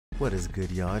What is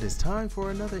good, y'all? It is time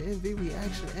for another MV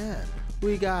reaction, and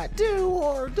we got Do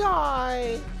or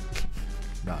Die.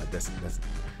 No, that's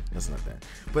not that.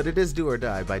 But it is Do or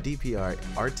Die by DPR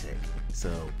Artic.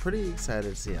 So pretty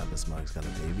excited to see how this mug's gonna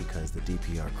be, because the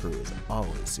DPR crew is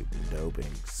always super dope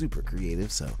and super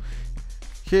creative. So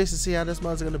curious to see how this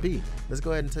mug's gonna be. Let's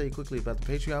go ahead and tell you quickly about the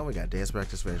Patreon. We got dance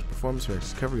practice reactions, performance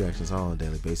reactions, cover reactions, all on a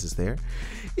daily basis there.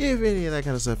 If any of that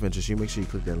kind of stuff interests you, make sure you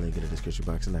click that link in the description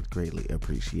box, and I'd greatly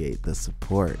appreciate the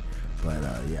support. But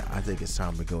yeah, I think it's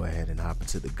time to go ahead and hop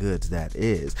into the goods that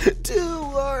is Do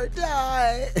or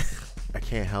Die. I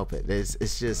can't help it.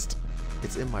 It's just,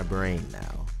 it's in my brain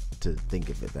now to think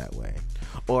of it that way.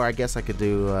 Or I guess I could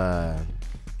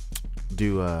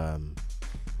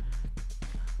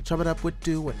chop it up with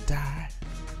Do or Die.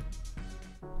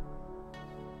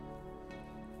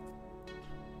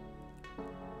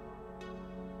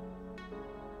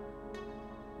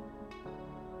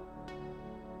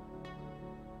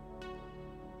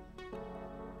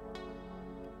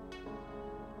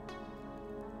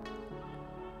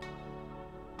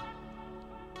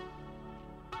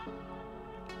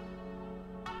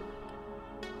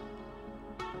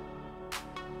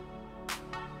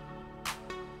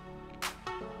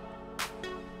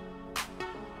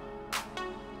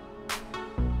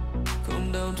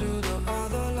 Down to the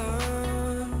other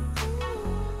line,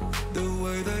 the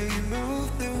way they move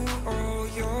through all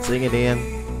your Sing it, Ian.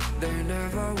 they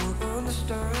never will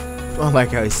understand. I like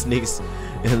how he sneaks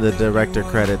in the director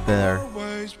credit there.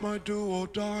 Always my do or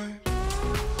die.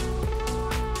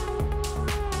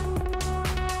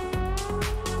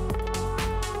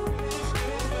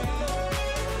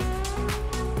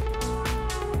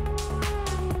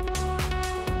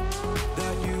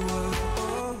 That you were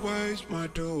always my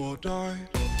do or die.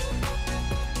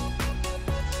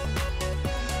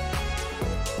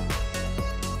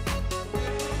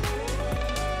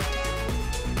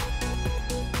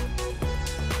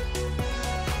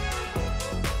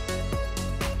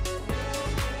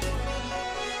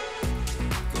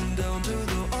 Come down to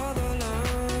the other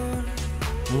line.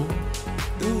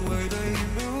 The way they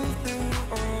move through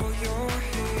all your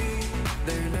hate,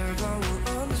 they never will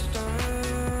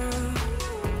understand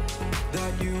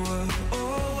that you were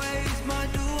always my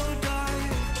do or die.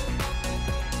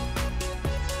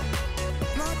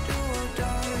 My do or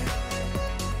die.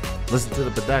 Listen to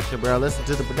the production, bro. Listen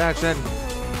to the production.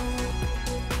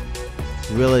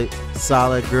 Really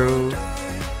solid groove.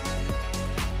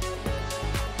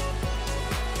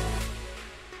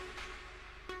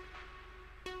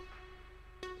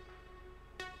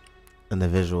 And the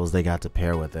visuals they got to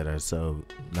pair with it are so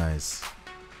nice.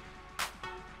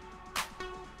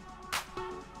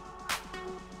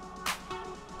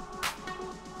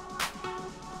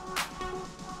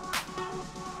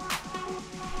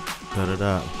 Cut it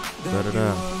up. Cut it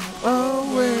up.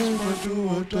 Always my do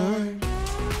or die.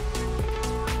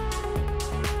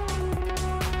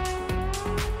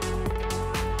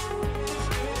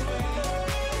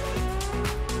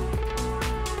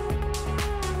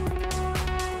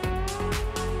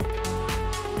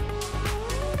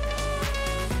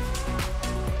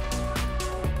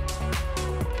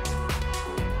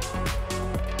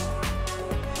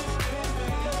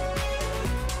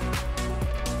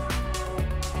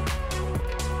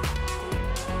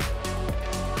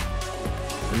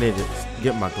 I need to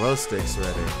get my glow sticks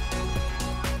ready.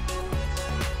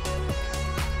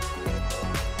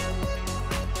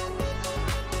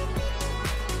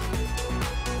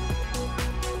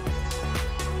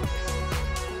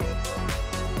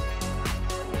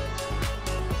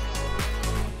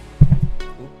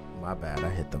 Ooh, my bad, I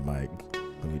hit the mic.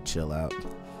 Let me chill out.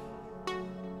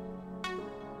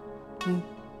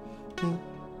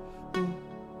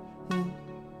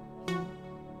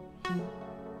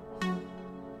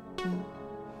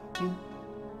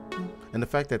 And the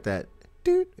fact that that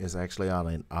dude is actually on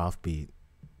an offbeat,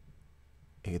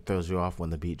 it throws you off when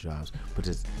the beat drops.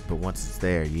 But once it's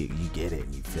there, you get it,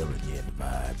 and you feel it, you get the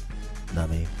vibe. Know what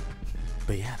I mean?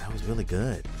 But yeah, that was really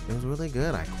good. It was really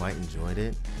good. I quite enjoyed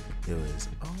it. It was,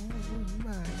 oh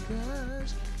my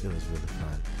gosh, it was really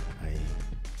fun.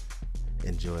 I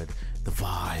enjoyed the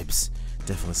vibes.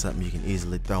 Definitely something you can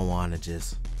easily throw on and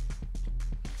just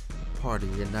party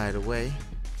your night away.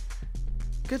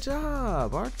 Good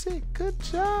job, Artic. Good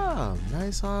job.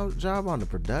 Nice job on the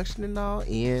production and all.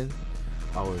 Ian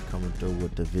always coming through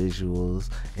with the visuals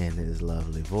and his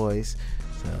lovely voice.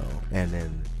 So, and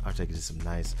then Artic did some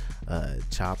nice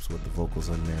chops with the vocals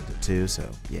in there too. So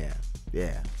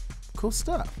yeah, cool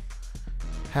stuff.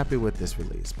 Happy with this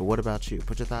release. But what about you?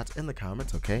 Put your thoughts in the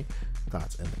comments, okay?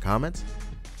 Thoughts in the comments.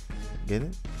 Get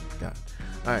it? Got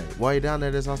it. Alright, while you're down there,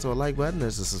 there's also a like button,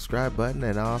 there's a subscribe button,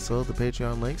 and also the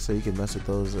Patreon link, so you can mess with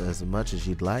those as much as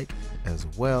you'd like as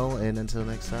well. And until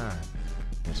next time,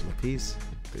 much love, peace.